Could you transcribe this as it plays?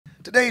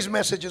Today's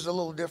message is a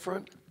little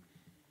different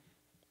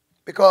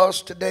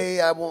because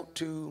today I want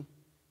to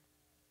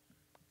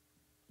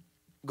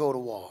go to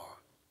war.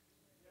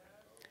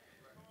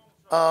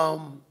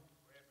 I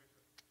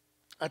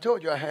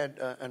told you I had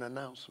an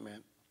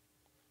announcement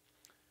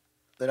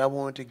that I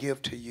wanted to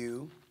give to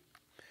you.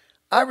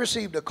 I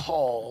received a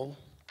call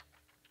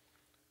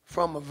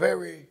from a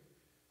very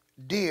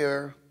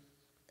dear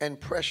and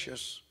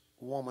precious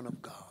woman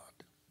of God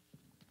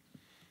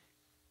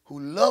who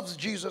loves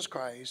Jesus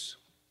Christ.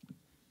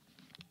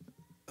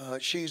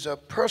 She's a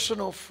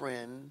personal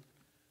friend.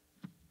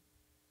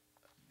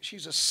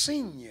 She's a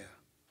senior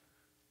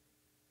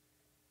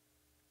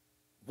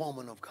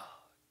woman of God.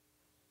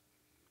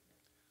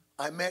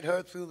 I met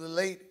her through the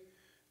late,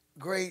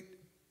 great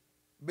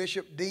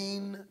Bishop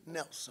Dean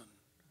Nelson.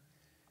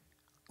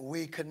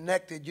 We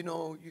connected, you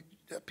know,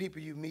 the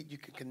people you meet, you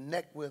can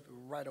connect with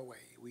right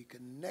away. We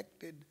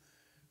connected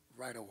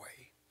right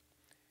away.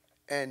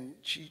 And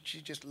she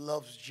just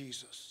loves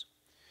Jesus.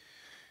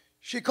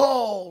 She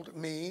called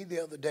me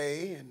the other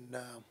day, and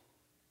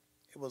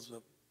it was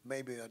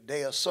maybe a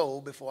day or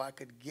so before I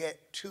could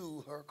get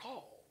to her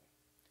call.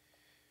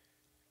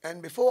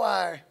 And before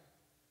I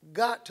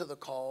got to the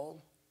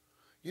call,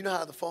 you know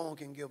how the phone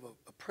can give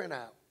a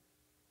printout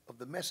of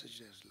the message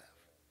that's left.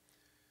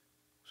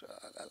 So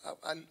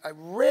I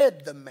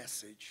read the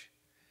message,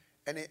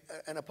 and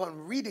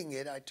upon reading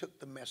it, I took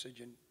the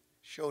message and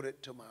showed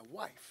it to my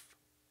wife.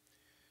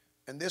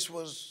 And this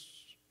was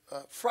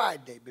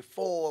Friday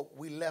before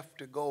we left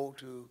to go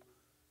to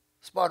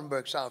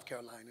Spartanburg, South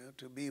Carolina,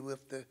 to be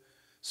with the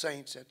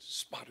saints at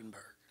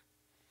Spartanburg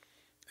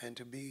and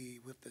to be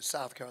with the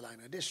South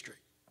Carolina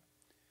district.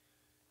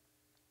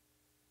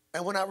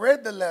 And when I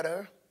read the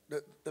letter,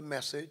 the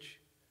message,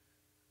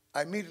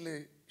 I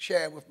immediately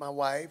shared with my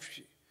wife.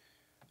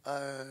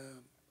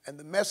 And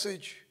the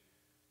message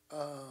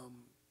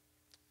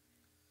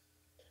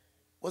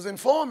was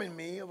informing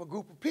me of a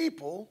group of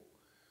people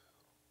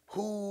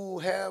who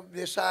have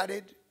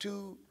decided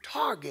to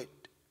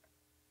target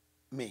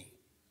me.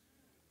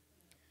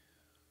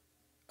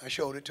 I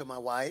showed it to my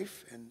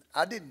wife, and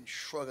I didn't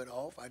shrug it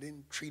off. I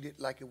didn't treat it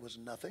like it was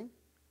nothing.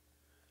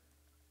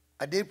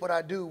 I did what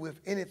I do with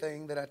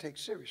anything that I take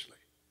seriously.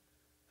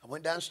 I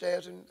went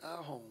downstairs in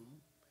our home,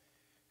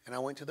 and I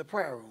went to the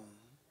prayer room,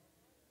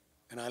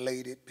 and I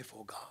laid it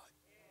before God.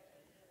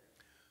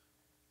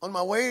 On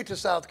my way to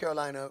South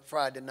Carolina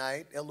Friday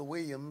night, Elder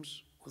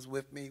Williams was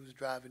with me. He was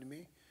driving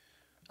me.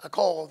 I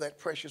called that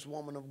precious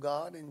woman of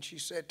God, and she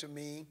said to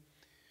me,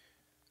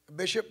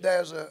 Bishop,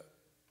 there's a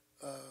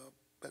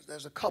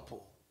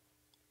couple.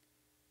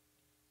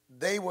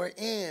 They were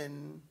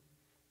in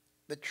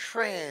the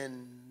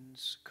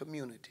trans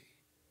community.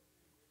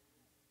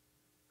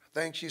 I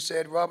think she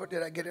said, Robert,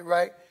 did I get it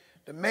right?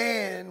 The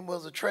man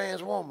was a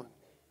trans woman.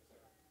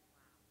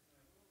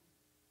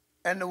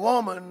 And the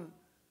woman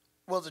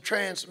was a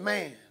trans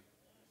man.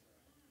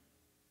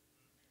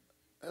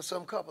 That's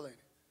some couple, ain't it?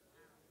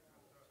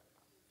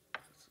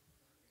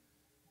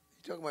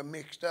 You're talking about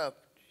mixed up.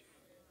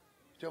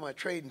 You're talking about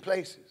trading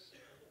places.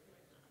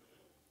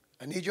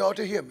 I need you all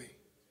to hear me.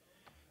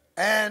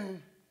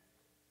 And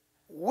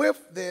with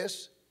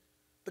this,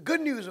 the good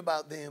news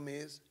about them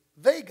is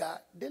they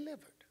got delivered.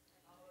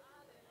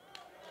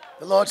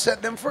 The Lord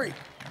set them free.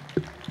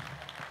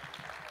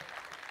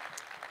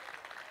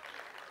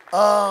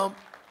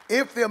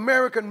 If the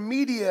American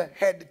media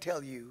had to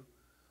tell you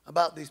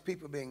about these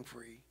people being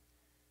free,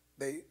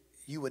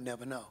 you would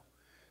never know.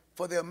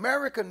 For the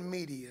American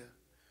media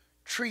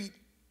treat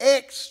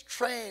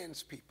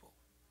ex-trans people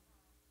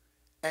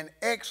and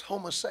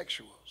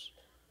ex-homosexuals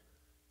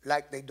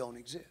like they don't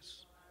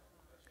exist.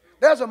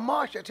 There's a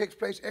march that takes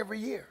place every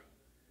year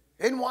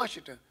in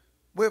Washington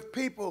with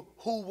people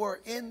who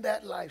were in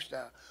that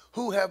lifestyle,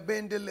 who have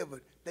been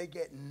delivered. They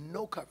get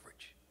no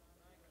coverage.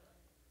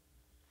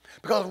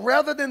 Because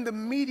rather than the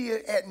media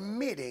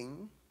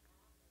admitting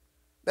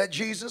that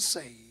Jesus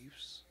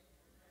saves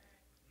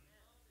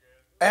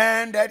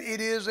and that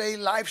it is a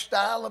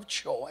lifestyle of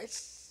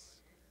choice,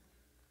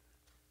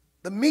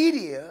 the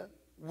media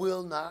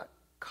will not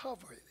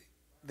cover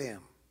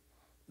them.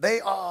 They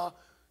are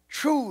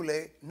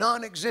truly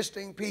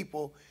non-existing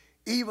people,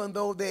 even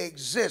though they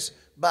exist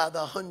by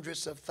the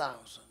hundreds of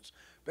thousands,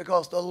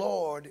 because the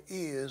Lord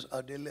is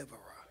a deliverer.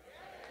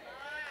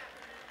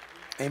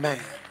 Amen.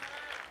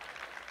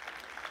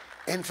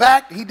 In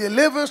fact, he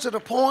delivers to the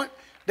point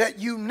that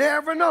you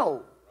never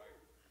know.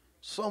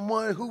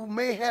 Someone who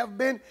may have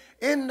been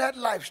in that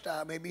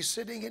lifestyle may be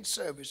sitting in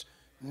service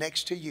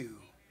next to you.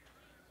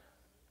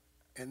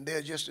 And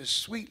they're just as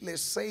sweetly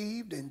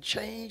saved and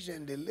changed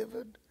and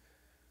delivered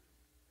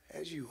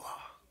as you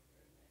are.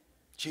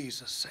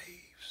 Jesus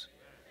saves.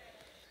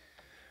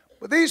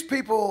 But these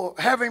people,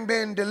 having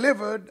been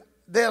delivered,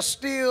 they're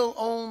still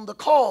on the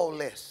call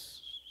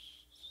list.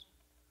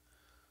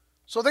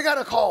 So they got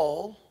a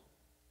call,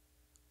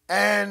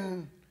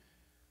 and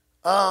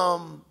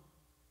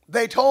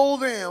they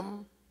told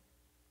them,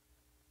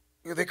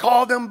 they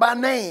called them by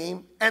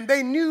name, and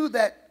they knew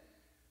that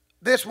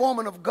this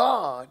woman of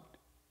God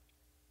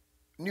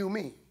knew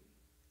me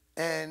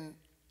and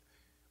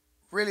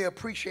really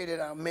appreciated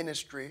our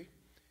ministry,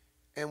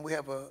 and we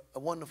have a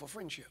wonderful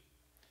friendship.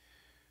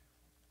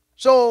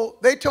 So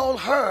they told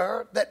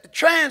her that the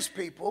trans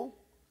people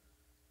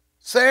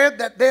said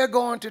that they're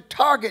going to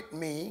target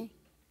me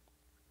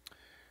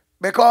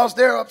because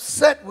they're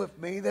upset with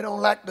me. They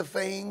don't like the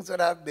things that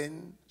I've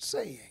been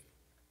saying.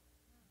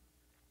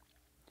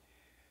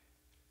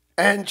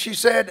 And she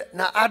said,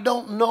 now I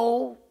don't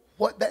know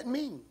what that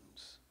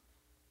means.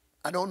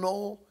 I don't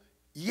know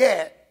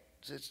yet.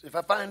 If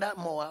I find out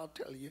more, I'll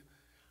tell you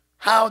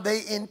how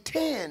they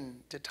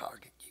intend to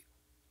target you.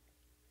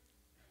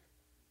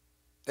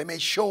 They may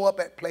show up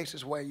at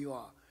places where you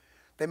are.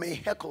 They may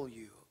heckle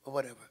you or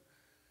whatever.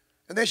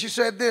 And then she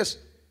said this,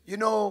 you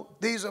know,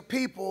 these are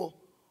people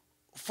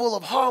full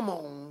of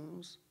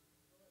hormones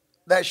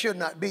that should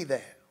not be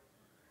there.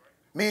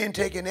 Men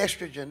taking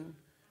estrogen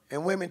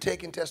and women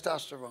taking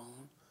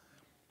testosterone.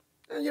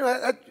 And you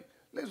know,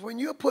 listen, when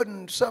you're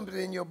putting something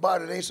in your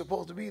body that ain't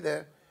supposed to be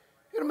there,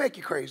 it'll make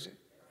you crazy.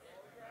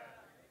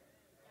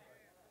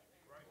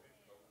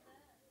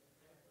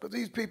 But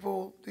these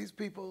people,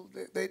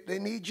 they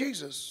need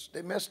Jesus.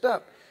 They messed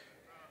up.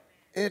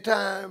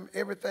 Anytime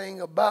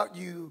everything about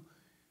you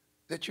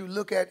that you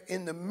look at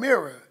in the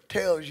mirror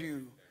tells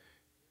you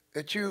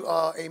that you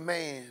are a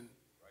man,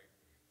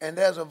 and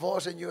there's a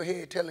voice in your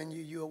head telling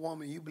you you're a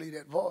woman, you believe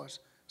that voice,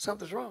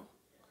 something's wrong.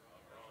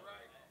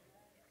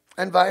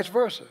 And vice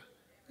versa.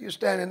 You're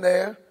standing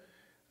there,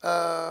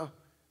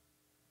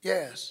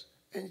 yes,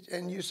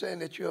 and you're saying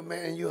that you're a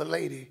man and you're a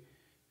lady,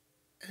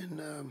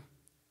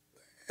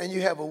 and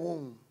you have a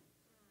womb.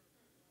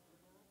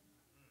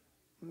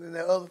 And then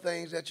there are other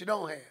things that you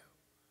don't have.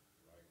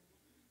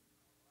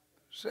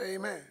 Say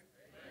amen.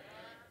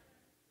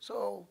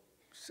 So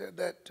said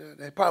that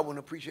they probably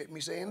wouldn't appreciate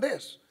me saying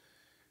this,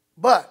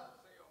 but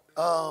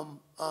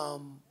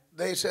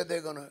they said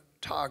they're going to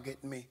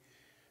target me,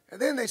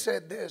 and then they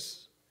said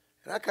this,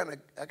 and I kind of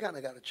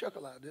got a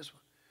chuckle out of this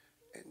one,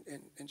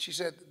 and she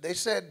said they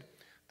said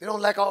they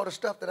don't like all the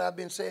stuff that I've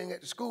been saying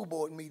at the school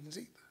board meetings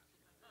either.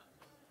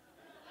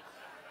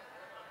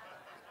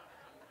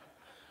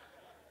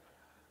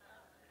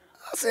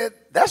 I said,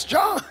 that's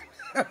John.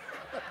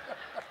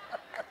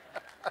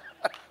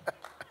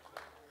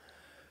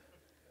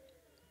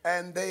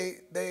 And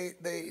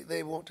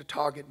they want to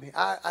target me.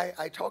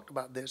 I talked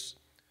about this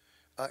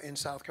in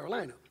South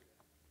Carolina.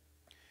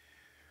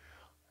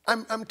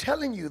 I'm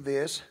telling you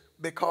this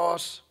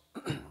because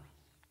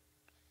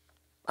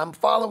I'm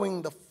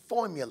following the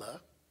formula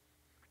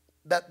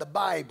that the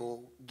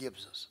Bible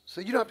gives us.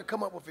 So you don't have to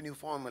come up with a new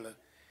formula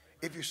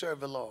if you serve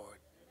the Lord.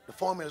 The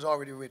formula is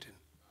already written.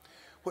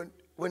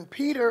 When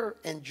Peter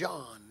and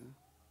John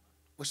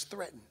was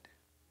threatened,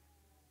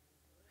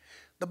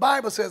 the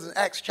Bible says in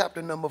Acts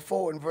chapter number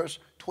 4 and verse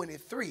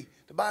 23,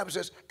 the Bible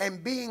says,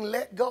 and being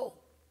let go,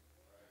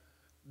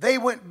 they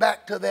went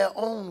back to their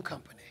own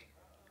company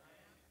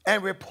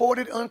and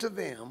reported unto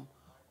them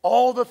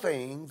all the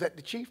things that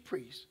the chief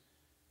priests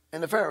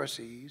and the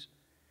Pharisees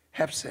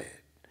have said.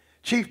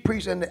 Chief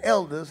priests and the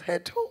elders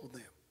had told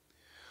them.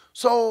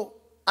 So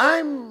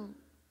I'm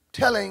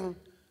telling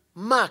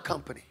my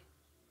company,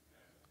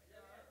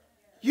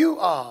 you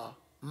are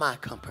my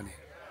company.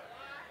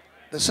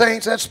 The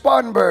saints at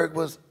Spartanburg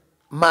was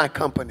my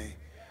company.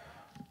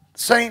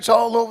 Saints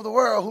all over the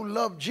world who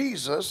love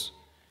Jesus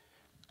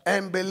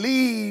and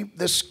believe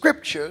the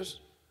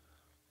scriptures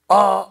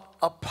are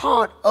a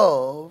part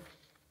of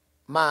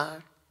my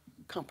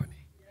company.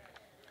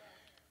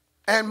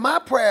 And my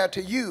prayer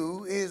to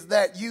you is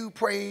that you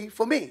pray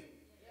for me.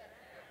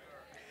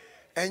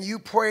 And you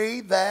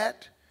pray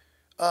that,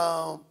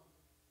 now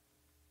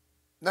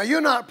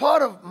you're not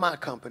part of my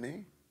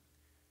company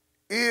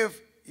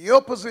if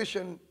your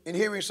position in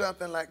hearing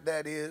something like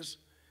that is,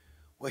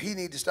 well, he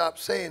needs to stop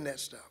saying that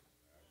stuff.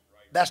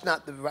 That's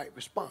not the right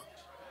response.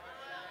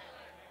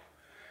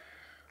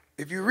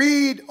 If you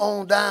read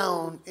on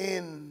down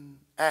in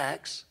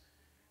Acts,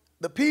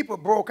 the people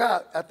broke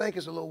out. I think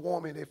it's a little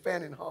warm here. They're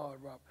fanning hard,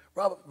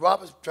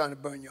 Robert's trying to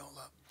burn you all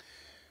up.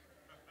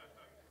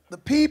 The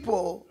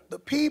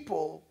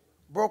people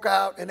broke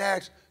out and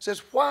asked,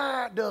 says,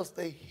 why does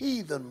the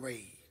heathen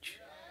rage?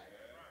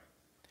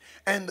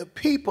 And the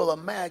people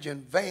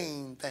imagined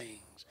vain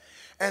things.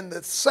 And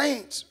the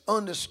saints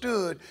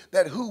understood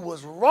that who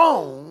was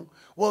wrong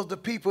was the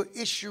people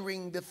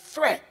issuing the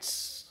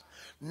threats,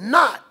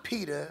 not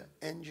Peter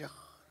and John.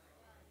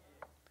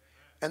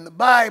 And the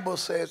Bible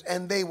says,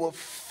 and they were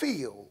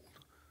filled.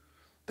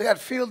 They got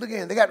filled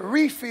again. They got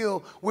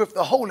refilled with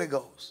the Holy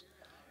Ghost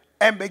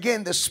and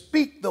began to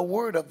speak the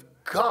word of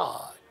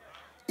God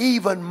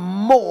even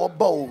more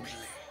boldly.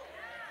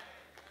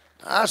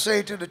 I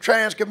say to the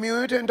trans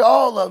community and to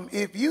all of them,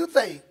 if you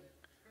think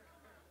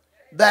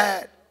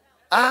that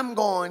I'm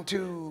going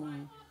to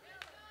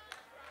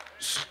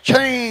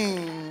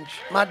change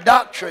my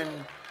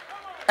doctrine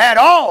at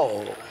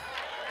all,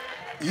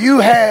 you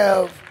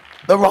have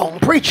the wrong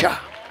preacher.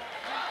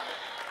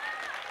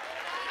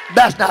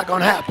 That's not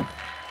going to happen.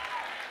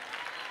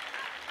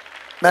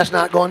 That's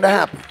not going to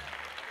happen.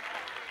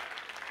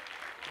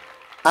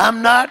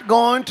 I'm not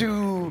going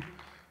to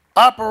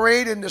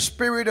operate in the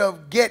spirit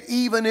of get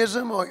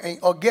evenism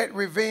or get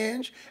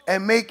revenge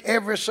and make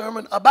every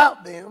sermon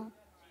about them.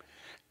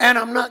 And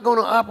I'm not going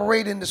to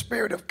operate in the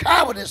spirit of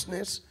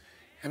cowardice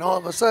and all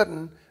of a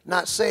sudden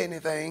not say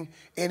anything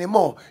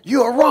anymore.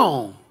 You are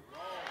wrong.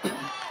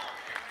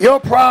 Your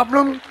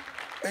problem,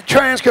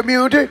 trans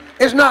community,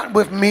 is not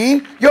with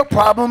me. Your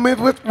problem is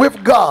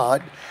with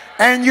God.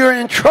 And you're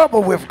in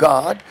trouble with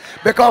God,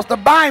 because the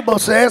Bible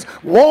says,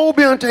 woe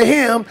be unto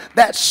him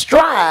that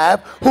strive,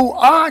 who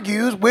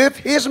argues with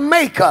his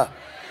maker.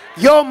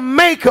 Your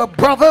maker,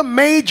 brother,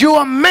 made you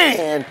a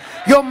man.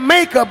 Your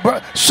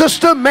maker,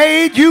 sister,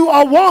 made you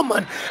a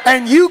woman.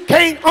 And you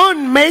can't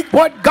unmake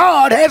what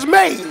God has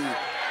made.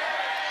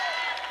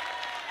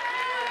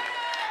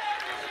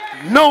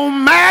 No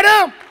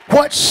matter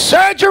what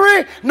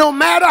surgery, no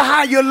matter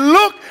how you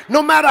look,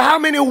 no matter how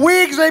many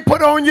wigs they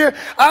put on you,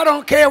 I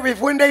don't care if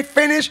when they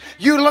finish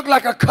you look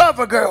like a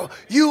cover girl.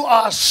 You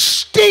are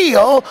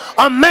still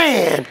a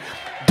man.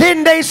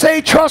 Didn't they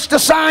say trust the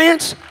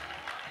science?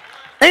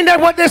 Ain't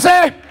that what they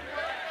say?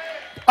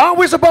 Aren't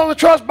we supposed to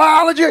trust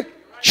biology?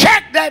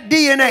 Check that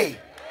DNA.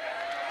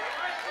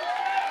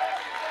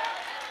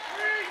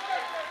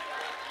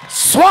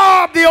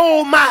 Swab the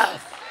old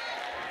mouth.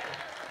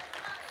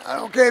 I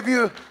don't care if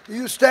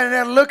you standing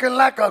there looking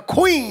like a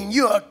queen.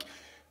 You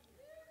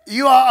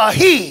are a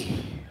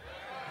he.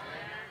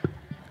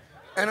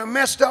 And a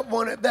messed up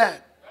one at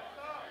that.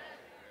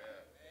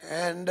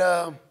 And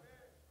I'm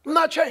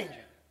not changing.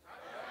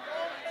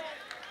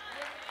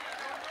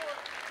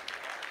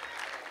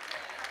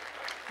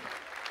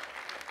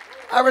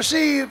 I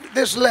received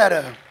this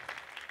letter.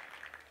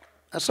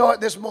 I saw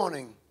it this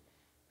morning.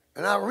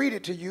 And I'll read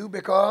it to you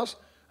because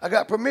I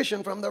got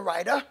permission from the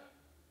writer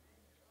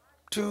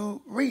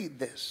to read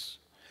this.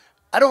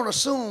 I don't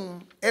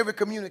assume every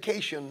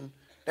communication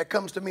that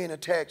comes to me in a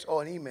text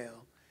or an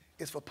email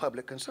is for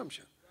public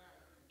consumption.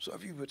 So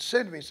if you would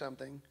send me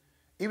something,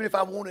 even if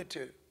I wanted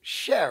to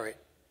share it,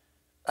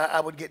 I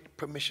would get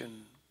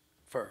permission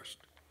first.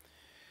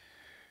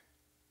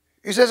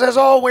 He says, as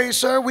always,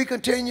 sir, we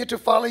continue to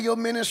follow your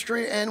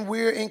ministry, and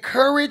we're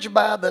encouraged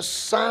by the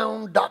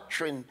sound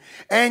doctrine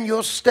and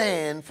your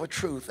stand for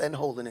truth and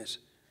holiness.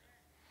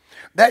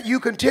 That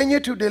you continue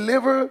to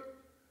deliver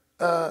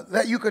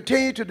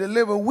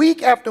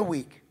week after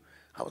week.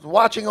 I was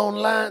watching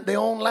the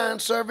online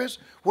service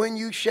when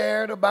you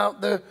shared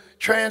about the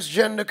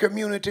transgender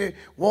community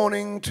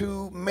wanting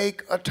to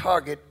make a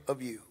target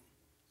of you.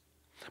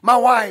 My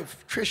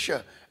wife,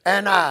 Tricia,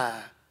 and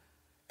I,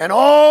 and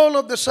all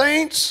of the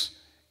saints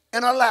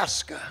in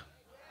Alaska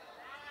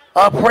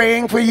are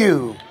praying for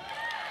you,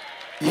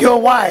 your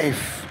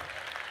wife,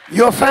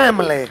 your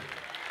family,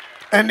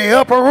 and the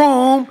Upper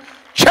Room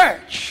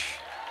Church.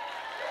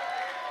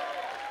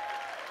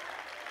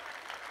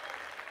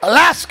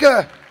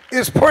 Alaska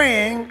is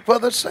praying for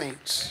the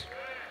saints.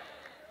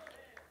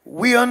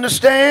 We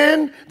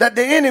understand that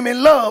the enemy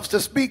loves to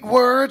speak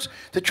words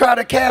to try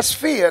to cast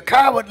fear,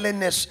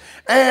 cowardliness,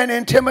 and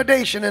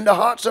intimidation in the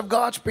hearts of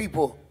God's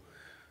people,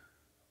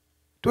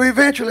 to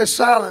eventually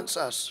silence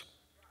us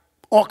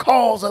or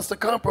cause us to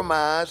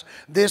compromise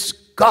this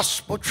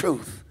gospel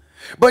truth.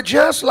 But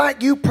just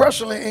like you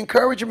personally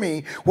encouraged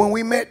me when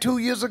we met 2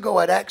 years ago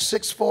at Acts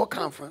 6:4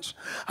 conference,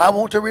 I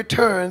want to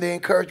return the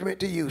encouragement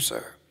to you,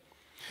 sir.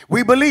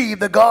 We believe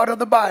the God of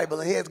the Bible,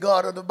 and here's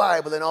God of the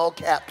Bible in all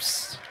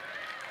caps.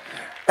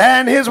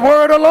 And his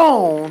word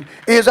alone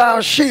is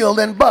our shield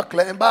and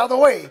buckler. And by the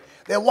way,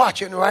 they're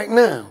watching right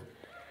now.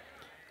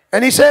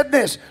 And he said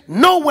this,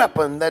 no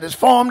weapon that is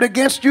formed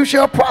against you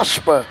shall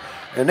prosper,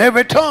 and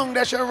every tongue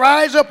that shall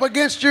rise up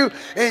against you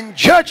in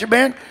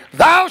judgment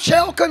thou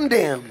shalt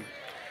condemn.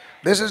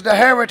 This is the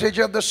heritage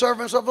of the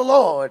servants of the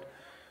Lord,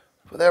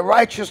 for their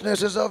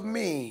righteousness is of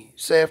me,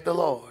 saith the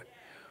Lord.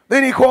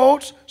 Then he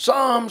quotes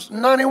Psalms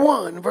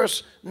 91,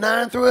 verse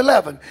 9 through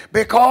 11.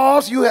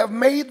 Because you have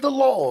made the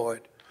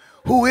Lord,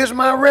 who is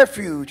my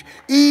refuge,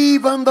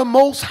 even the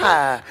Most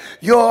High,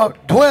 your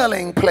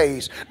dwelling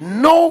place,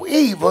 no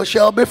evil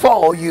shall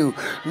befall you,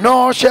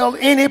 nor shall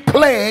any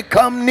plague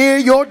come near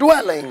your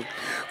dwelling.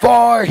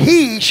 For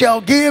he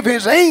shall give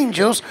his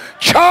angels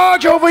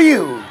charge over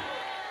you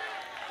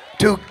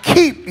to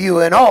keep you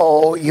in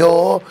all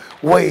your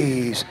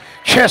ways.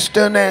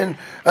 Cheston and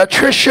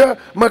Tricia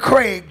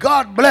McCrae,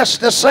 God bless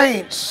the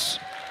saints.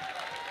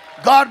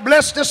 God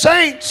bless the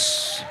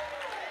saints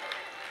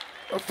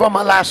from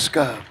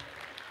Alaska.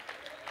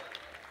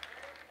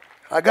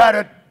 I got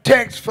a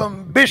text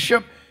from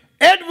Bishop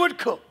Edward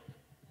Cook.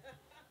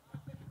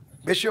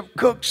 Bishop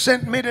Cook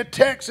sent me the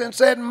text and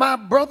said, my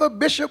brother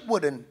Bishop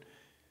Wooden,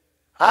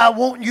 I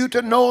want you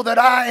to know that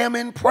I am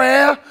in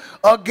prayer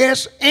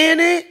against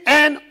any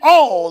and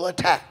all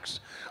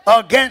attacks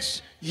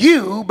against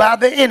you by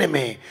the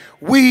enemy.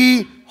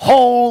 We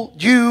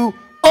hold you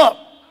up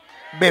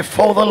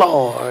before the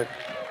Lord.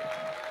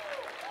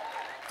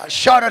 I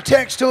shot a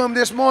text to him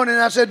this morning.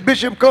 I said,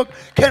 Bishop Cook,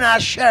 can I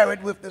share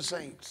it with the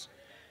saints?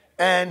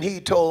 And he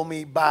told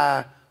me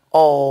by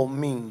all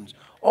means.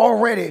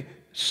 Already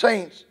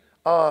saints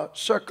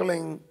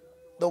circling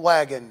the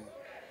wagon.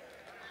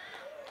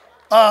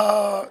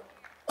 Upper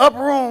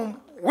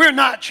room, we're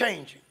not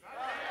changing.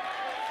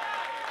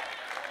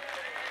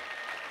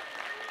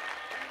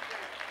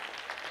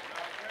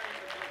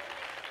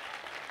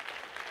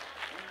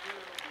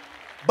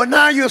 But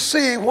now you're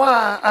seeing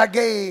why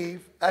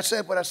I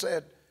said what I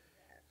said.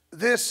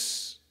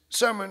 This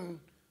sermon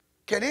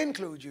can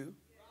include you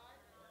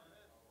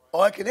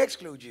or it can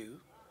exclude you.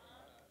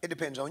 It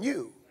depends on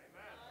you.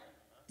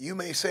 You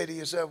may say to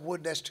yourself,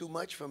 "Wood, that's too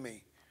much for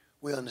me."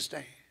 We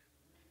understand.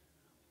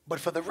 But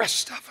for the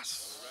rest of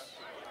us,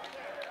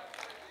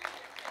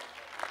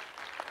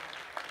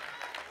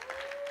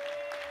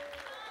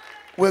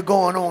 we're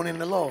going on in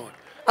the Lord.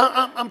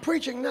 I'm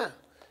preaching now.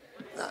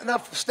 Now,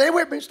 stay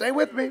with me. Stay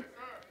with me.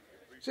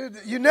 See,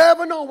 you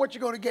never know what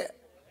you're going to get.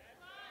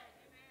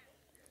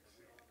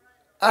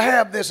 I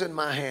have this in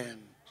my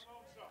hand.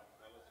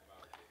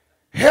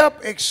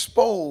 Help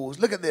expose,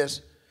 look at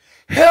this.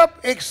 Help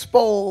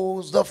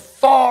expose the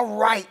far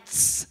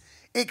right's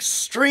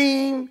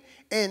extreme,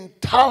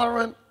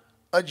 intolerant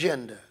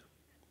agenda.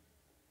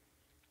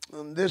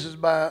 This is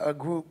by a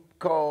group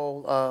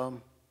called,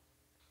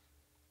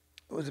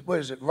 what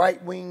is it,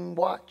 Right Wing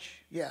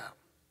Watch? Yeah.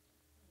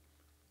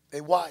 They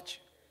watch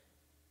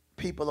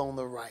people on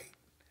the right.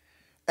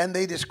 And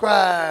they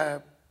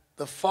describe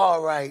the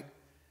far right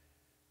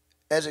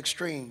as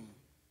extreme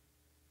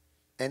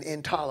and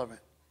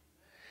intolerant.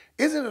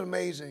 Isn't it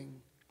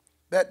amazing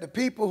that the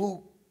people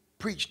who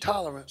preach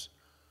tolerance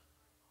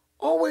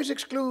always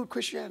exclude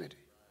Christianity?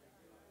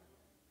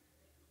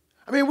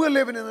 I mean, we're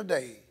living in a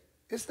day,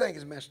 this thing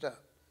is messed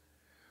up,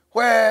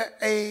 where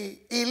a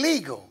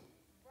illegal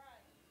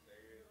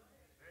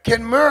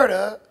can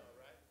murder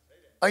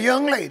a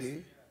young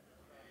lady.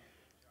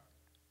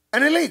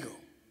 An illegal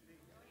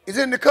is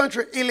in the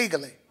country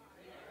illegally,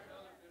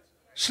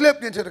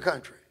 slipped into the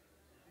country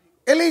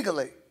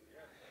illegally.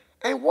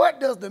 And what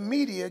does the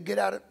media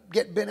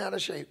get bent out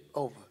of shape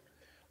over?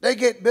 They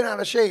get bent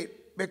out of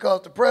shape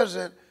because the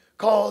president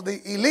called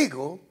the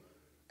illegal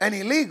an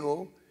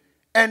illegal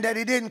and that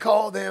he didn't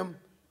call them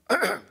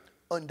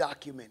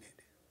undocumented.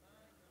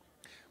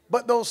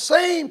 But those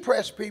same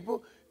press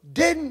people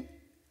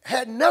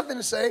had nothing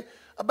to say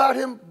about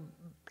him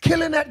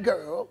killing that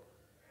girl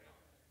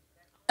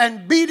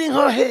and beating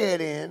her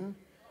head in.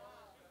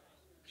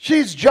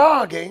 She's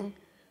jogging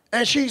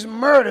and she's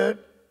murdered.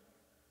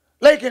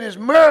 Lakin is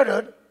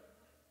murdered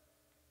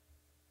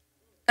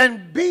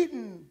and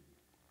beaten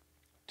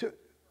to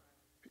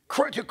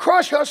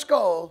crush her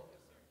skull.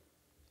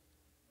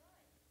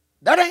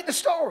 That ain't the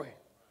story.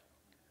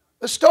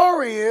 The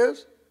story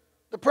is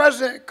the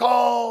president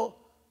called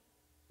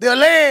the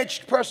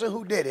alleged person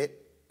who did it,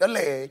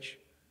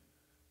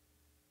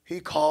 he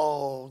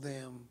called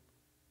them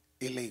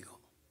illegal.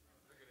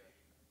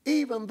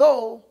 Even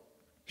though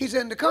he's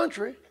in the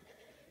country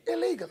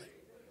illegally.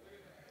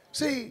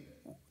 See,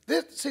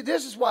 this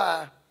is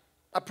why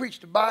I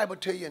preach the Bible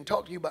to you and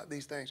talk to you about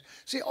these things.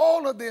 See,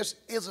 all of this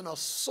is an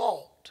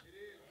assault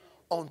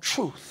on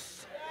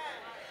truth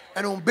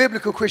and on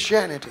biblical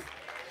Christianity.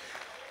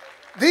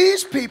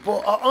 These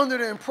people are under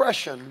the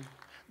impression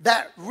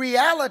that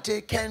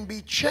reality can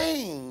be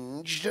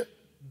changed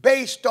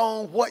based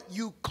on what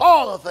you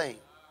call a thing.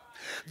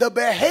 The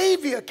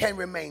behavior can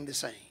remain the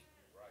same.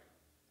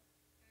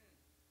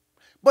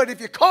 But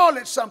if you call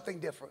it something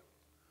different,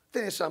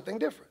 then it's something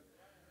different.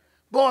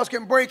 Boys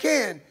can break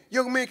in.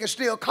 Young men can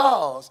steal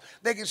cars.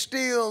 They can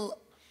steal,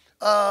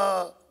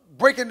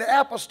 break into the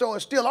Apple store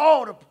and steal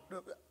all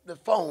the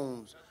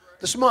phones,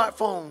 the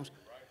smartphones.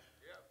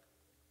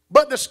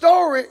 But the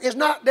story is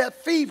not their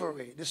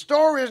thievery. The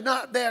story is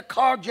not their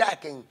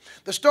carjacking.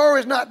 The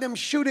story is not them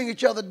shooting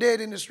each other dead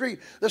in the street.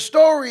 The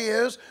story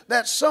is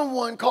that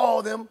someone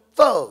called them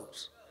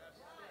thugs.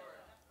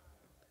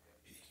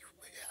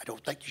 I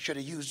don't think you should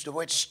have used the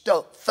word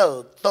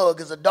thug. Thug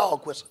is a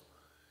dog whistle.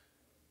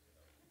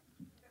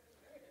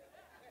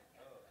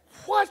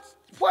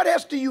 What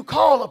else do you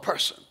call a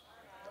person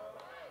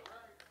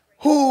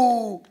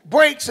who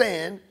breaks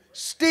in,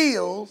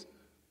 steals,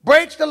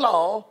 breaks the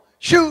law,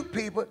 shoot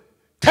people,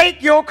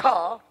 take your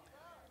car?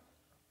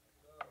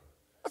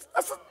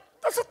 That's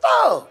a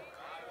thug.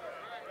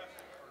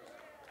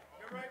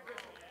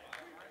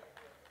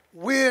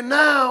 We're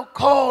now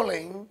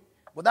calling,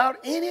 without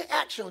any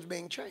actions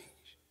being changed,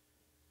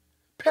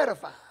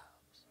 pedophiles,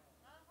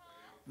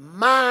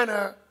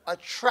 minor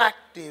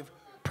attractive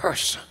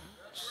persons.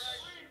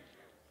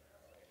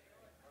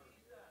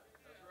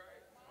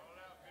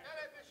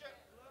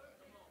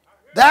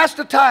 That's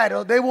the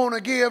title they want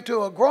to give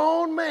to a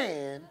grown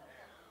man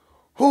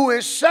who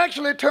is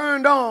sexually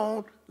turned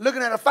on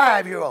looking at a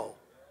 5-year-old.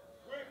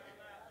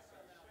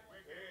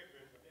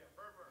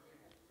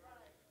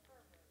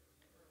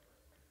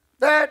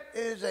 That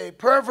is a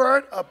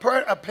pervert, a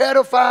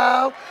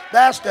pedophile.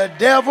 That's the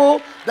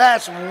devil.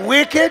 That's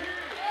wicked.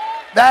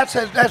 That's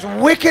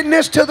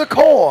wickedness to the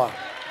core.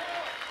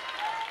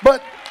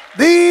 But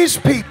these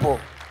people,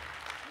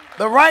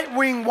 the right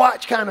wing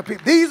watch kind of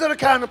people, these are the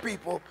kind of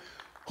people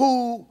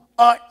who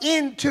are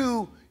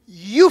into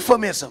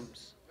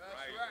euphemisms.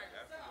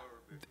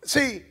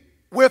 See,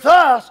 with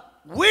us,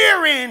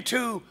 we're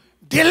into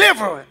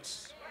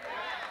deliverance.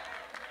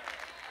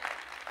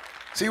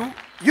 See,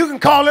 you can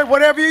call it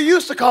whatever you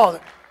used to call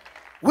it.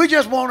 We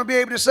just want to be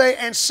able to say,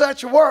 and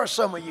such were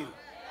some of you.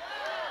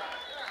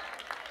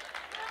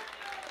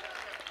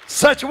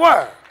 Such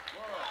were.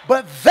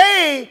 But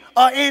they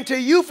are into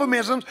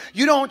euphemisms.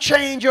 You don't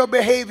change your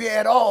behavior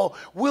at all.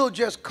 We'll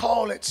just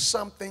call it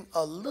something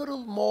a little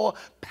more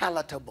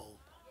palatable.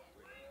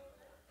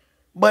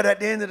 But at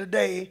the end of the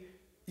day,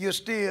 you're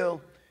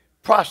still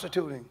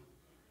prostituting.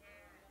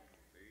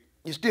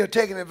 You're still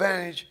taking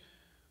advantage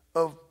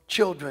of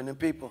children and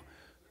people.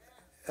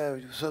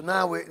 So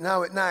now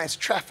it's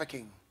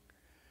trafficking.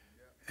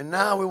 And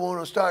now we want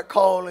to start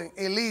calling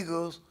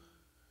illegals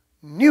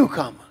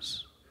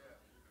newcomers.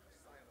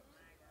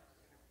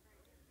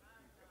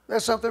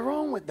 There's something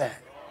wrong with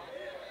that.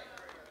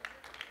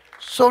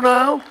 So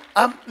now,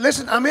 I'm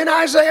in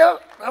Isaiah.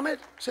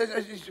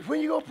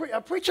 When you go preach,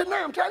 I'm preaching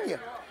now, I'm telling you.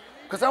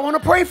 Because I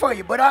want to pray for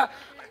you. But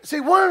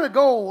see, one of the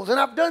goals, and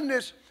I've done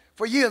this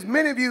for years,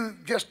 many of you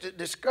just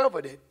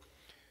discovered it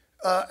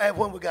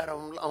when we got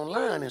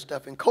online and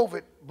stuff, and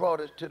COVID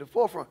brought it to the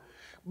forefront.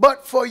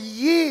 But for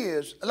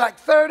years, like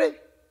 30,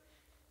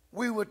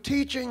 we were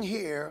teaching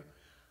here,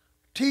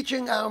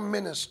 teaching our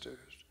ministers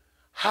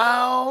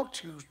how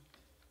to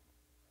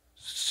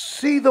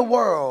see the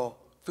world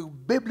through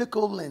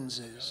biblical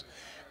lenses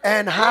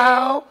and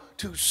how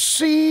to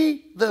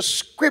see the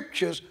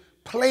scriptures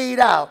played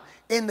out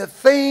in the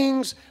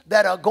things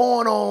that are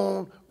going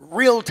on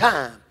real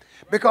time.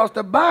 Because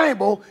the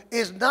Bible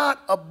is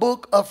not a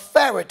book of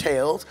fairy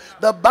tales.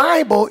 The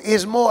Bible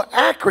is more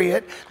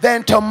accurate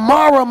than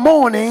tomorrow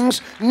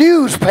morning's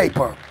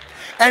newspaper.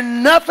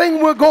 And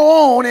nothing will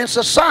go on in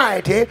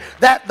society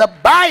that the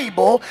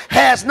Bible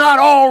has not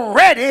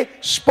already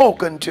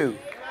spoken to.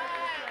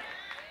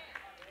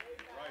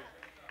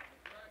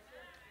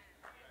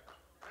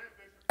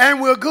 And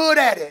we're good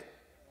at it.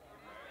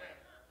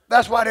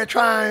 That's why they're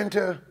trying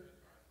to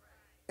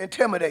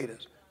intimidate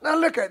us. Now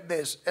look at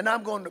this. And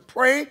I'm going to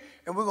pray,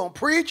 and we're going to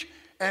preach,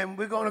 and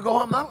we're going to go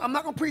home. I'm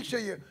not going to preach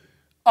to you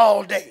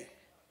all day.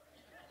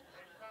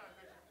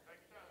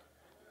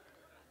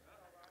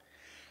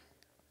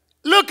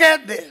 Look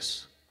at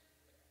this.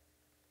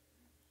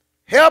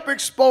 Help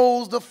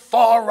expose the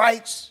far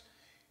right's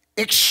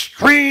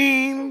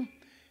extreme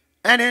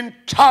and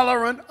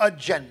intolerant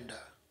agenda.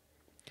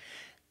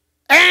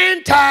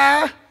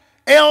 Anti-LGBTQ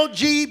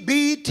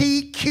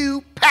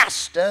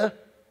pastor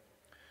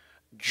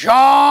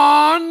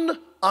John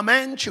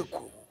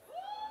Amanchukwu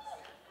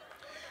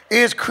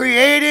is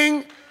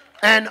creating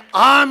an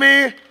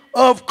army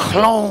of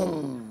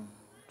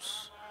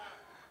clones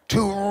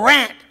to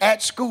rant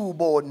at school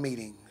board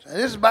meetings. And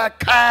this is by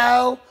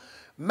Kyle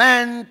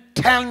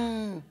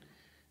Mantala.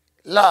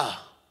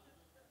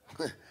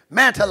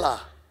 Mantala.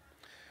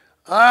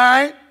 All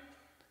right.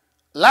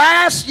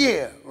 Last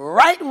year,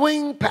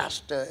 right-wing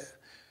pastor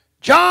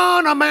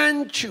John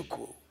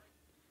Amanchukwu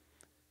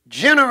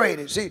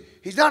generated, see,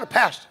 he's not a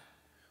pastor.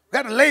 We've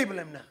got to label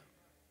him now.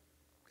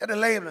 We've got to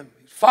label him.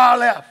 He's far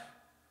left.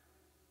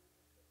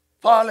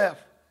 Far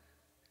left.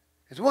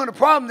 It's one of the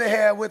problems they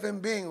have with him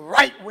being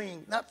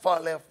right-wing, not far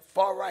left,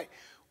 far right.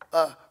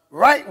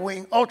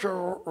 Right-wing,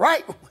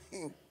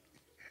 ultra-right-wing.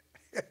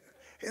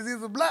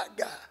 He's a black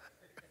guy.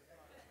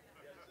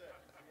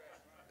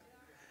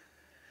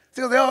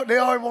 So they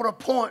always want to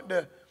point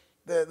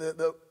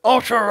the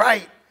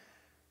ultra-right,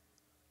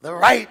 the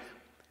right.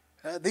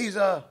 These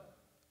are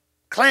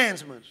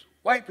Klansmen,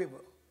 white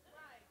people.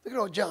 Look at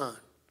old John.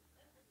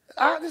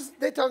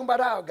 They're talking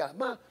about our guy.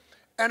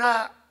 And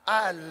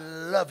I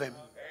love him.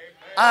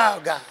 Our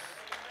guy.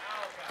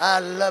 I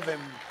love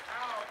him.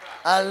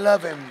 I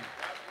love him.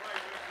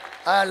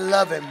 I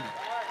love him.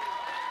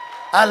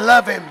 I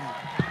love him.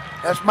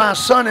 That's my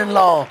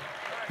son-in-law.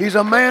 He's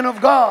a man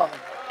of God.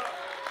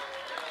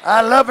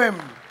 I love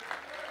him.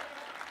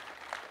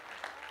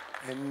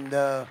 And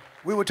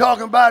we were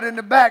talking about it in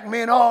the back,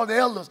 me and all the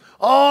elders.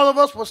 All of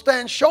us will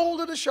stand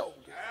shoulder to shoulder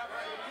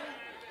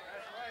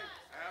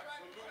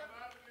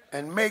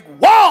and make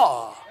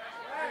war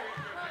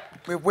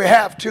if we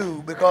have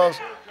to, because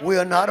we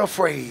are not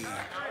afraid.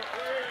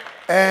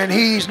 And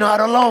he's not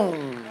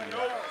alone.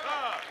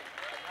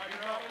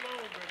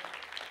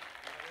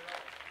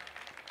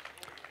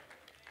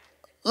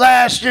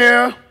 Last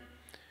year,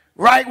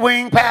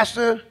 right-wing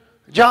pastor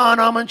John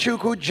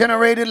Amanchukwu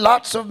generated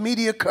lots of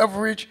media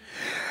coverage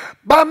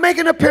by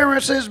making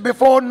appearances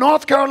before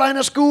North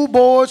Carolina school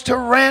boards to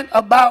rant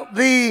about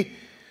the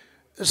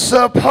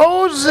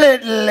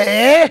supposedly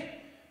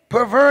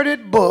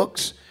perverted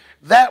books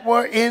that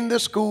were in the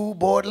school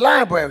board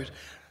libraries.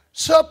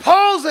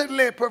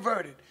 Supposedly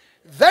perverted.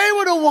 They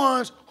were the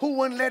ones who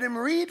wouldn't let him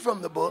read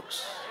from the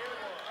books.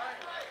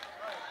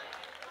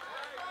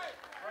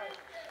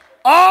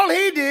 All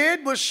he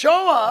did was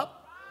show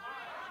up,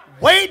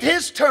 wait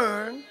his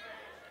turn.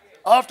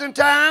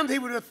 Oftentimes, he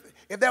would,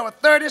 if there were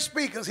 30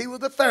 speakers, he was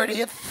the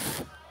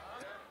 30th.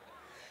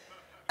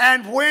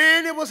 And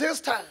when it was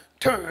his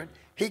turn,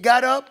 He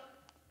got up,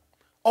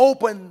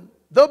 opened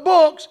the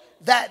books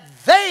that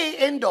they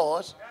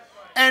endorsed,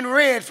 and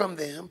read from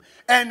them.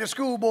 And the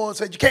school board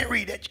said, you can't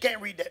read that. You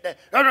can't read that.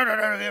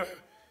 No.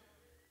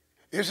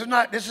 This is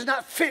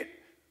not fit.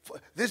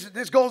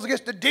 This goes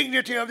against the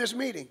dignity of this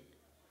meeting.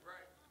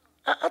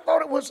 I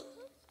thought it was,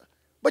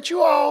 but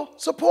you all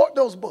support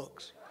those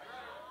books.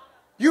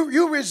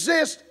 You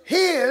resist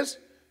his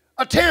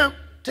attempt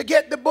to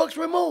get the books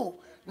removed.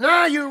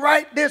 Now you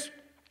write this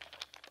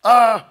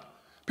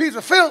piece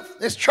of filth,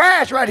 this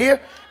trash right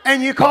here,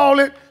 and you call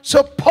it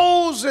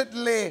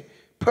supposedly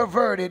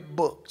perverted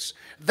books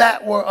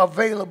that were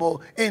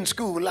available in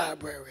school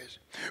libraries.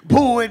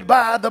 Buoyed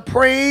by the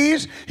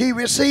praise he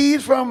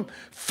received from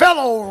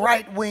fellow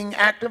right-wing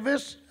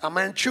activists,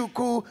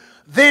 Amanchukwu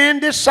then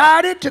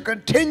decided to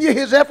continue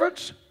his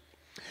efforts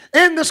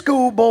in the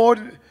school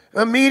board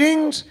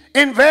meetings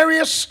in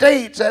various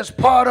states as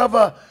part of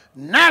a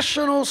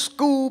national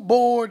school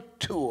board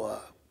tour.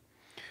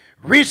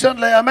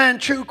 Recently,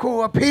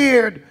 Amanchukwu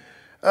appeared,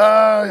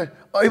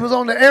 he was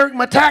on the Eric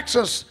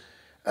Metaxas.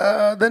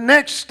 The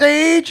next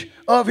stage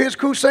of his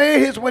crusade,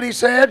 here's what he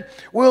said,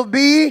 will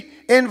be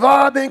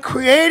involved in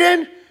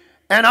creating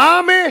an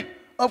army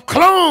of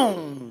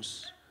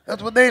clones.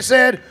 That's what they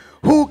said,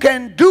 who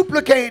can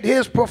duplicate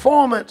his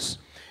performance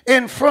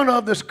in front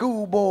of the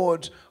school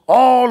boards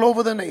all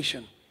over the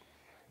nation.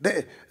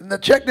 Now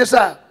check this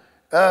out.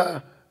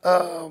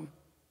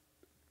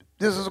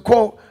 This is a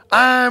quote.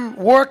 I'm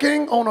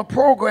working on a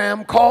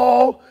program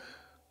called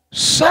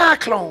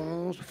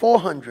Cyclones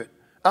 400.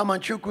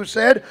 Amanchukwu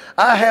said,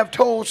 I have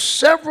told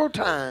several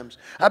times,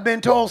 I've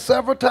been told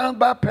several times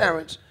by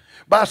parents,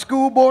 by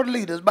school board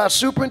leaders, by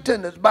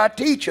superintendents, by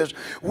teachers,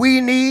 we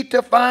need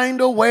to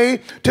find a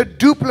way to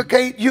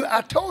duplicate you.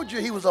 I told you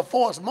he was a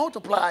force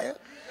multiplier.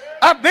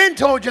 I've been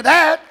told you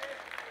that.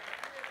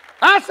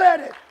 I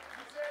said it.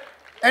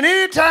 And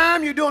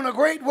anytime you're doing a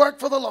great work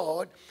for the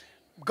Lord,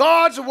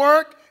 God's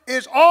work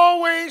is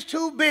always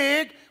too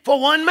big for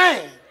one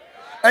man.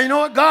 And you know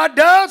what God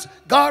does?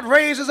 God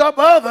raises up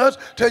others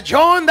to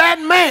join that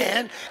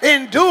man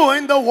in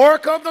doing the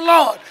work of the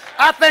Lord.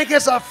 I think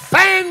it's a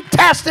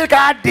fantastic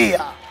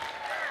idea.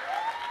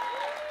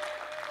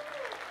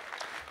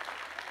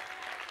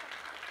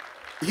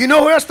 You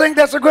know who else think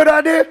that's a good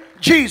idea?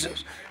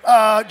 Jesus.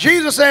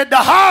 Jesus said, the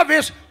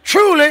harvest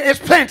truly is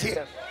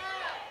plenteous,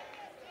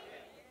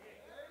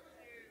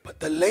 but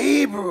the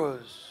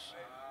laborers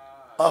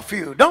are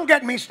few. Don't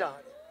get me started.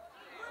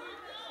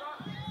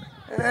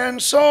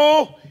 And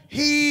so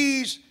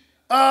he's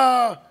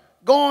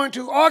going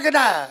to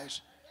organize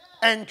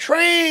and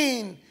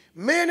train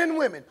men and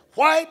women,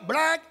 white,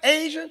 black,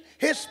 Asian,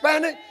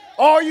 Hispanic.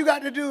 All you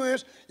got to do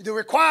is, the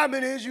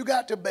requirement is you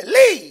got to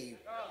believe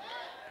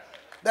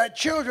that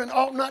children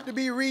ought not to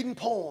be reading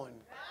porn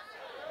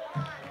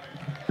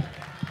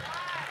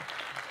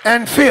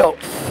and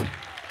filth.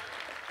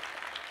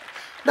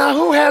 Now,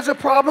 who has a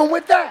problem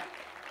with that?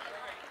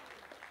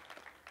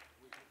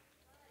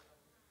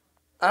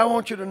 I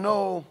want you to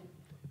know,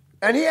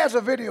 and he has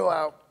a video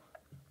out.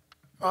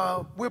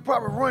 We'll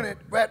probably run it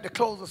right at the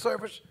close of the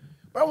service.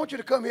 But I want you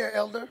to come here,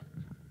 Elder.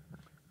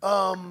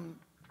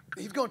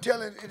 He's going to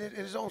tell it in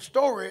his own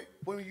story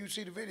when you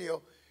see the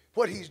video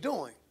what he's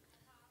doing.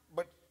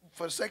 But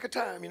for the sake of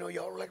time, you know,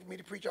 y'all like me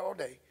to preach all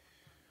day.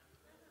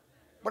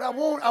 But I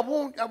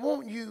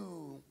want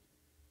you.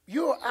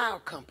 You're our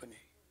company,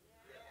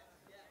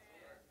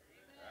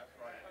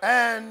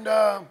 and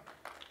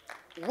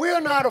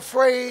we're not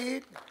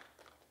afraid.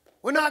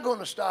 We're not going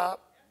to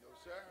stop,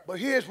 but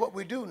here's what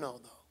we do know,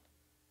 though.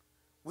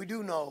 We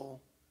do know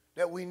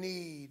that we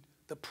need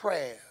the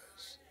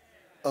prayers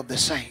of the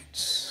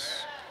saints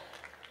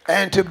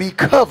and to be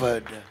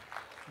covered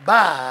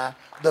by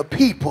the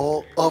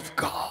people of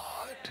God.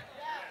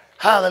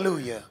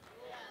 Hallelujah.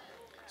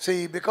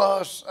 See,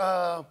 because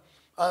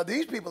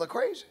these people are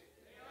crazy.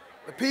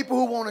 The people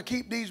who want to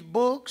keep these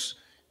books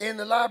in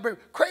the library,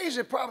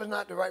 crazy probably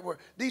not the right word.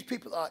 These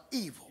people are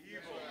evil.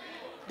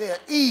 They're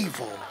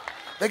evil.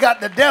 They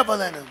got the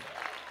devil in them.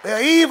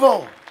 They're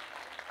evil.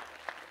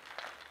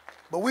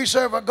 But we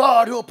serve a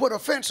God who will put a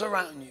fence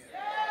around you.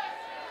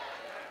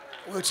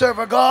 We serve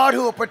a God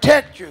who will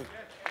protect you.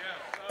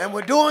 And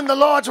we're doing the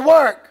Lord's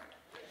work.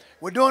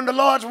 We're doing the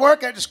Lord's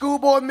work at the school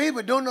board meeting.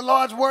 We're doing the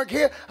Lord's work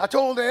here. I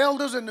told the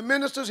elders and the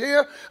ministers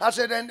here, I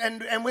said,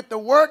 and with the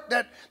work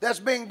that's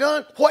being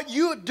done, what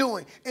you're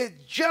doing is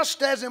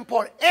just as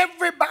important.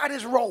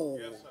 Everybody's role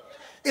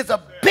is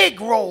a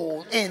big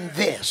role in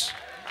this.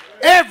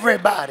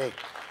 Everybody.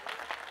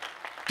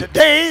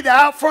 Today, the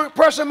out front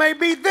person may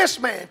be this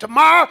man.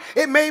 Tomorrow,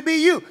 it may be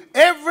you.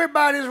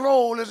 Everybody's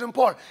role is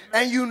important.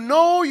 And you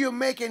know you're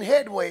making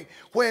headway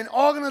when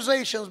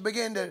organizations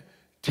begin to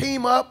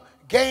team up,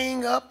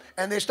 gang up,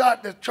 and they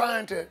start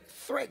trying to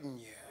threaten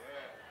you.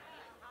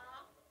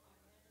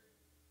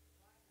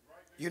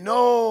 You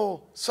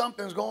know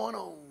something's going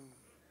on.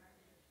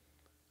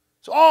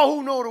 So all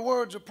who know the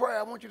words of prayer,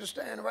 I want you to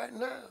stand right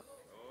now.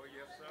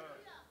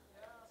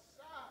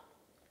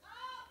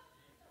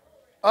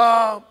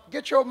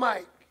 Get your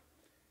mic,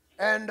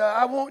 and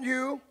I want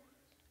you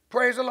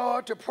praise the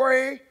Lord, to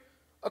pray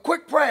a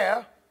quick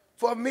prayer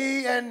for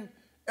me and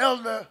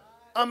Elder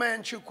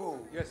Amanchukwu.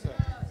 Yes, sir.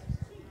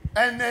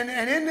 And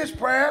in this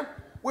prayer,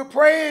 we're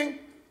praying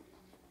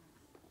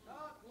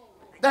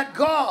that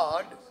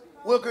God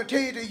will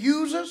continue to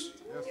use us,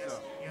 Yes, sir.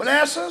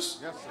 bless us,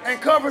 Yes, sir.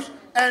 and cover us,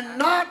 and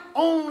not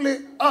only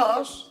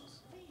us,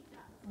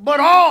 but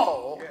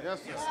all Yes,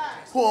 sir.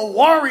 who are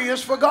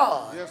warriors for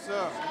God. Yes,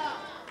 sir.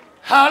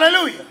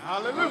 Hallelujah.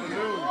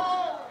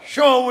 Hallelujah.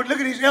 Sure, look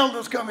at these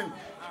elders coming.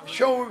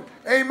 Sure,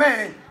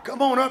 amen.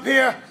 Come on up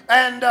here,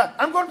 and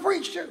I'm going to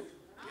preach too.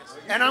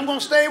 And I'm going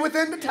to stay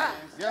within the time.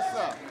 Yes,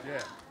 sir.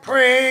 Yeah.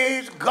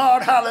 Praise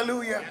God,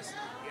 hallelujah.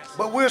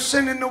 But we're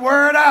sending the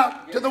word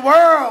out to the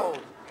world.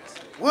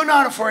 We're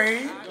not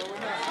afraid.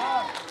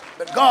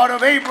 The God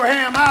of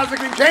Abraham, Isaac,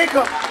 and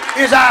Jacob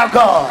is our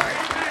God.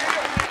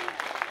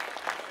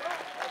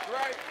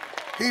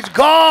 He's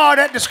God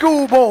at the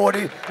school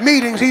board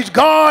meetings. He's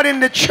God in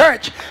the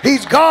church.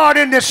 He's God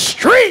in the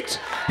streets.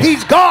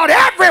 He's God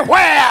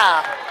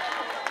everywhere.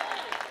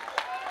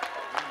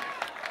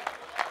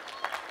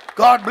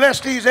 God bless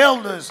these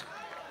elders.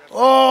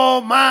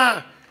 Oh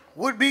my,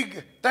 would be,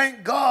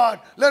 thank God.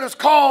 Let us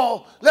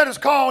call Elder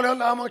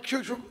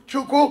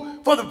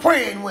Amanchukwu for the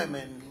praying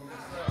women.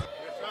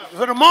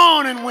 For the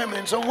mourning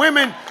women. Some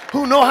women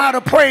who know how to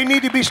pray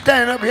need to be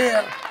standing up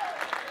here.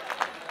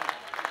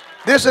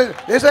 This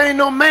ain't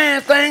no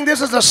man thing.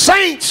 This is a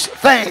saints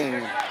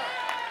thing.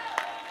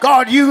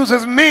 God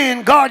uses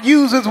men. God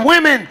uses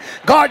women.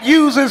 God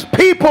uses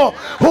people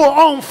who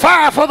are on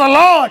fire for the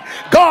Lord.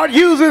 God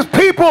uses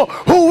people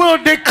who will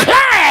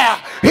declare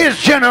his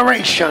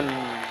generation.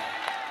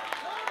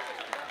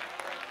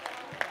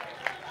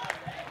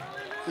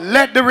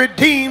 Let the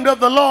redeemed of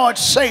the Lord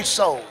say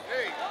so.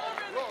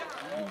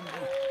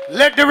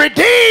 Let the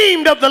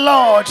redeemed of the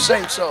Lord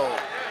say so.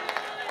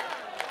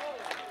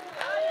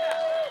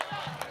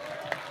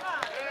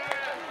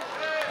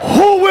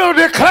 Who will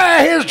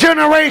declare his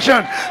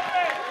generation?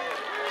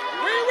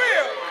 We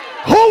will.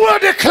 Who will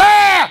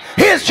declare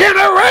his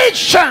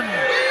generation?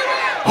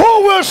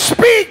 Who will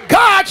speak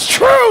God's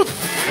truth?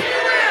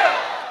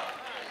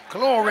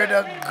 Glory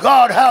to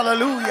God,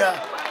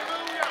 hallelujah.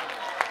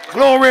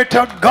 Glory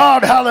to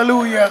God,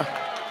 hallelujah.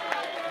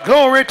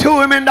 Glory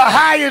to him in the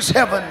highest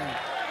heaven.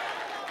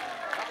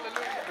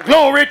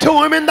 Glory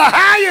to him in the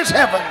highest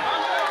heaven.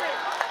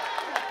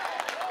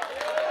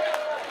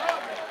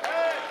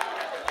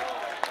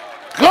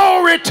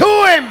 Glory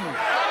to him,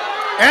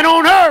 and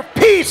on earth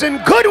peace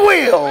and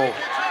goodwill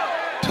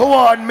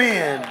toward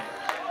men.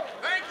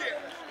 Thank you.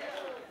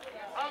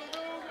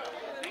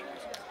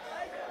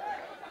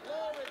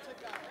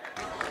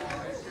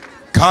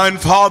 Kind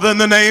Father, in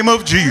the name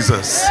of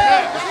Jesus,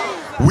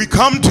 we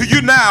come to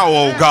you now,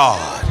 oh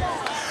God,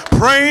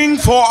 praying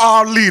for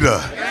our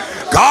leader.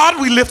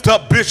 God, we lift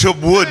up Bishop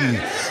Wooden.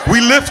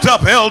 We lift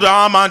up Elder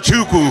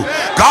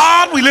Amanchukwu.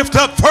 God, we lift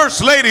up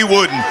First Lady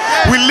Wooden.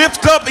 We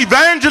lift up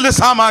Evangelist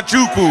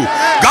Amanchukwu.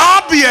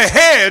 God, be a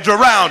hedge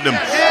around him.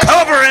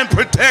 Cover and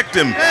protect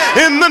him.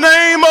 In the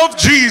name of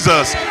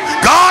Jesus,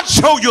 God,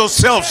 show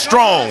yourself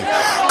strong.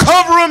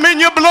 Cover them in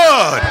your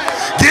blood.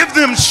 Give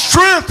them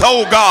strength,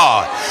 oh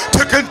God,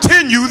 to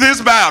continue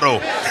this battle.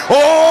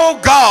 Oh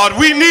God,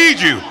 we need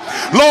you,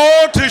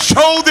 Lord, to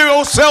show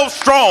yourself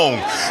strong.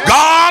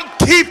 God,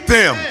 keep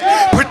them,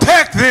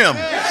 protect them,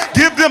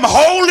 give them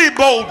holy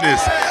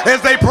boldness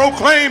as they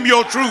proclaim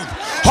your truth.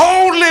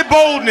 Holy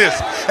boldness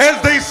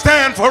as they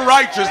stand for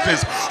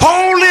righteousness.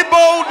 Holy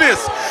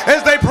boldness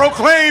as they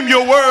proclaim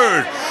your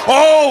word.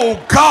 Oh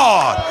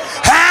God,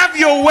 have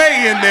your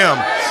way in them.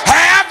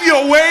 Have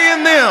your way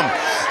in them.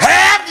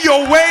 Have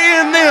your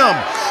way in them.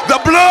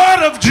 The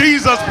blood of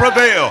Jesus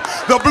prevail.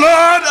 The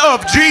blood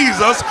of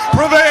Jesus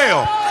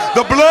prevail.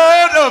 The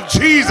blood of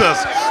Jesus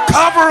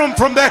cover them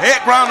from the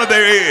head ground of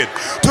their head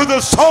to the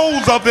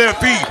soles of their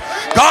feet.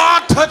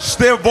 God, touch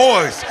their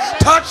voice,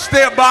 touch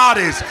their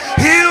bodies,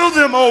 heal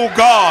them, oh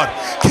God.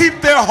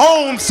 Keep their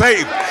homes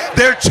safe,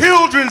 their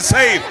children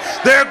safe,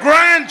 their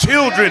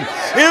grandchildren,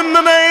 in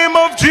the name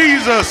of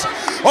Jesus.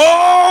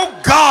 Oh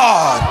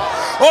God,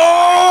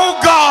 oh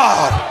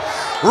God,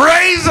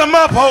 raise them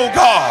up, oh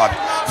God,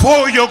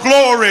 for your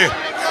glory,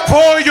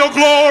 for your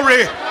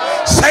glory.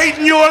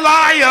 Satan, you're a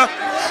liar.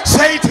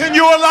 Satan,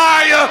 you're a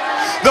liar.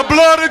 The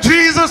blood of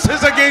Jesus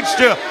is against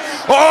you.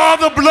 Oh,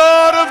 the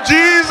blood of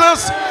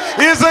Jesus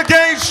is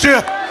against you.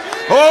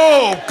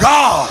 Oh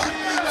God,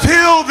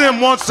 fill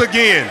them once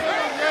again.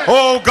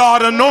 Oh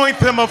God, anoint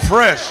them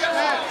afresh.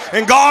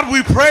 And God,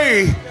 we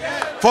pray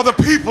for the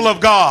people of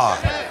God,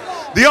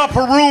 the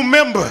upper room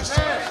members,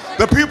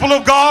 the people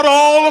of God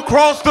all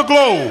across the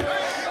globe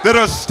that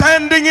are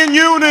standing in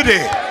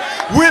unity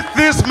with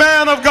this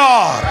man of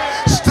God,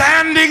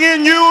 standing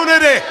in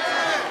unity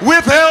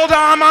with Elder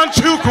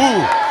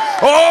Amanchukwu.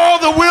 Oh,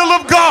 the will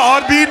of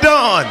God be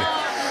done.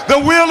 The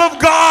will of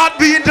God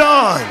be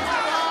done.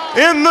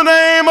 In the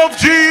name of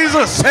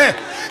Jesus.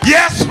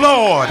 Yes,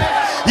 Lord.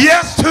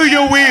 Yes to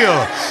your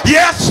will.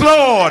 Yes,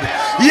 Lord.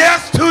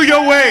 Yes to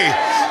your way.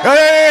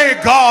 Hey,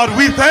 God,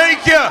 we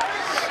thank you.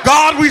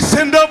 God, we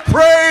send up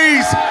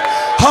praise.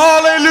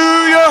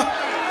 Hallelujah.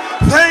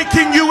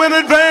 Thanking you in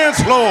advance,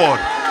 Lord,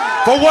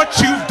 for what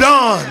you've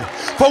done,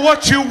 for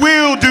what you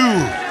will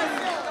do.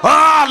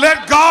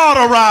 Let God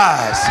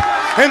arise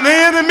and the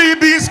enemy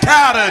be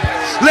scattered.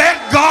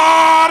 Let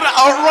God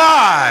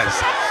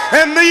arise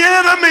and the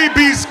enemy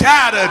be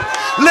scattered.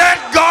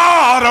 Let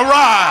God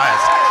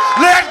arise.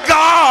 Let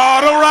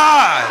God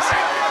arise.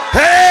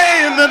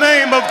 Hey, in the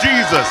name of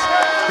Jesus.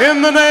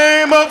 In the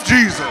name of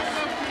Jesus.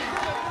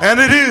 And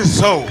it is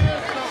so.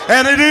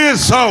 And it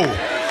is so.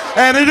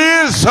 And it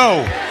is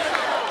so.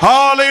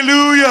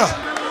 Hallelujah.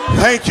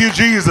 Thank you,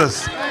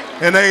 Jesus.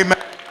 And amen.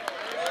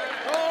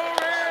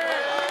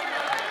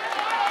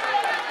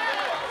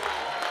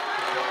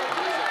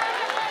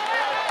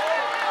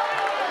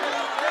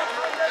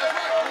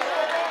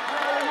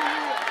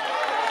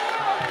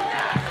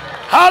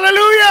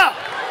 Hallelujah.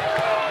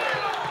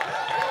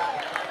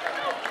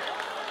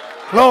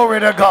 Glory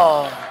to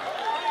God.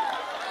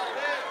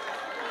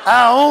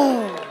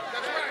 Our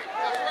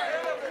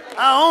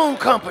own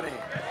company.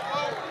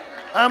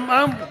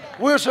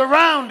 We're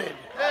surrounded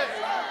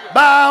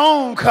by our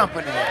own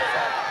company.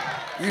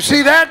 You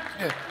see that?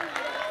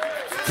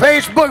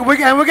 Facebook, we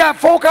got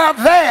folk out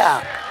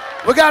there.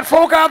 We got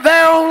folk out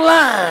there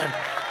online.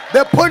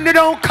 They're putting it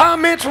on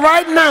comments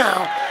right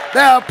now.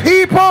 There are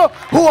people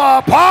who are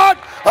a part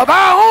of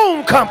our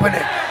own company.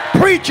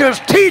 Preachers,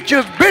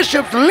 teachers,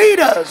 bishops,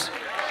 leaders.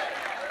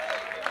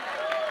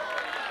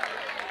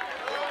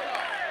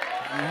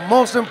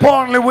 Most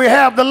importantly, we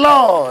have the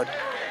Lord.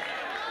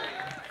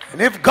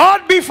 And if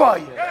God be for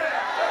you,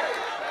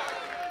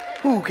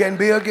 who can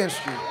be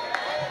against you?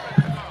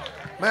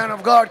 Man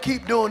of God,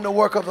 keep doing the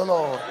work of the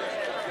Lord.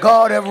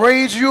 God have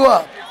raised you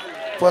up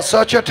for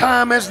such a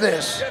time as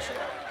this.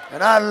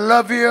 And I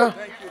love you.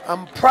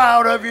 I'm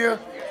proud of you.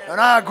 And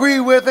I agree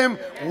with him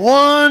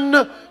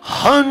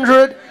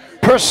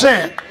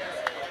 100%.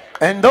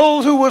 And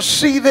those who will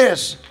see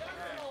this,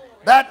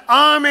 that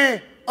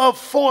army of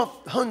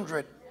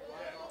 400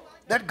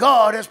 that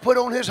God has put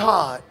on his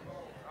heart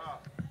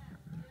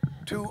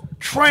to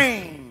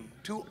train,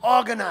 to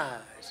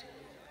organize.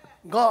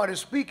 God is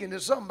speaking to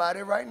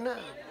somebody right now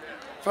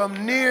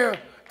from near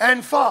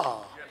and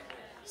far,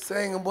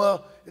 saying,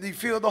 well, do you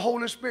feel the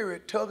Holy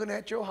Spirit tugging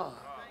at your heart?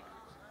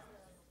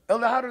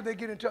 Elder, how do they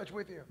get in touch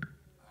with you?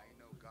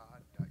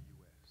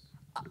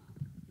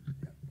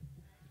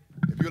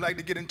 If you'd like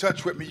to get in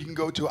touch with me, you can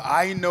go to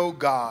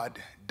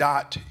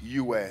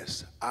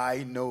iknowgod.us.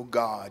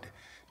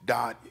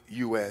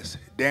 iknowgod.us.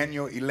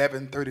 Daniel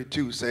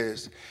 11:32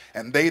 says,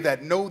 and they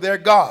that know their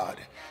God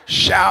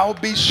shall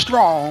be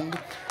strong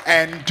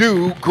and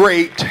do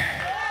great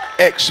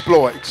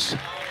exploits.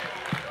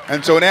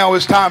 And so now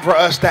it's time for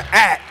us to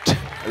act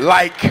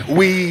like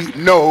we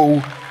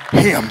know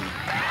him.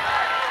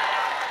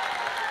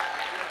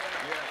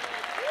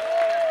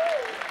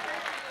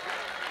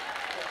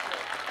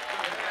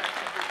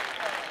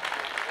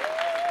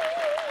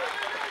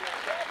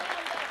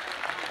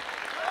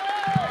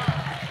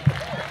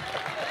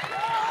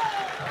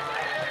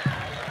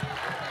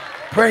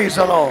 Praise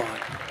the Lord.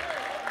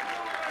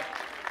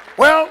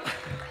 Well,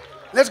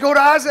 let's go to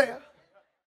Isaiah.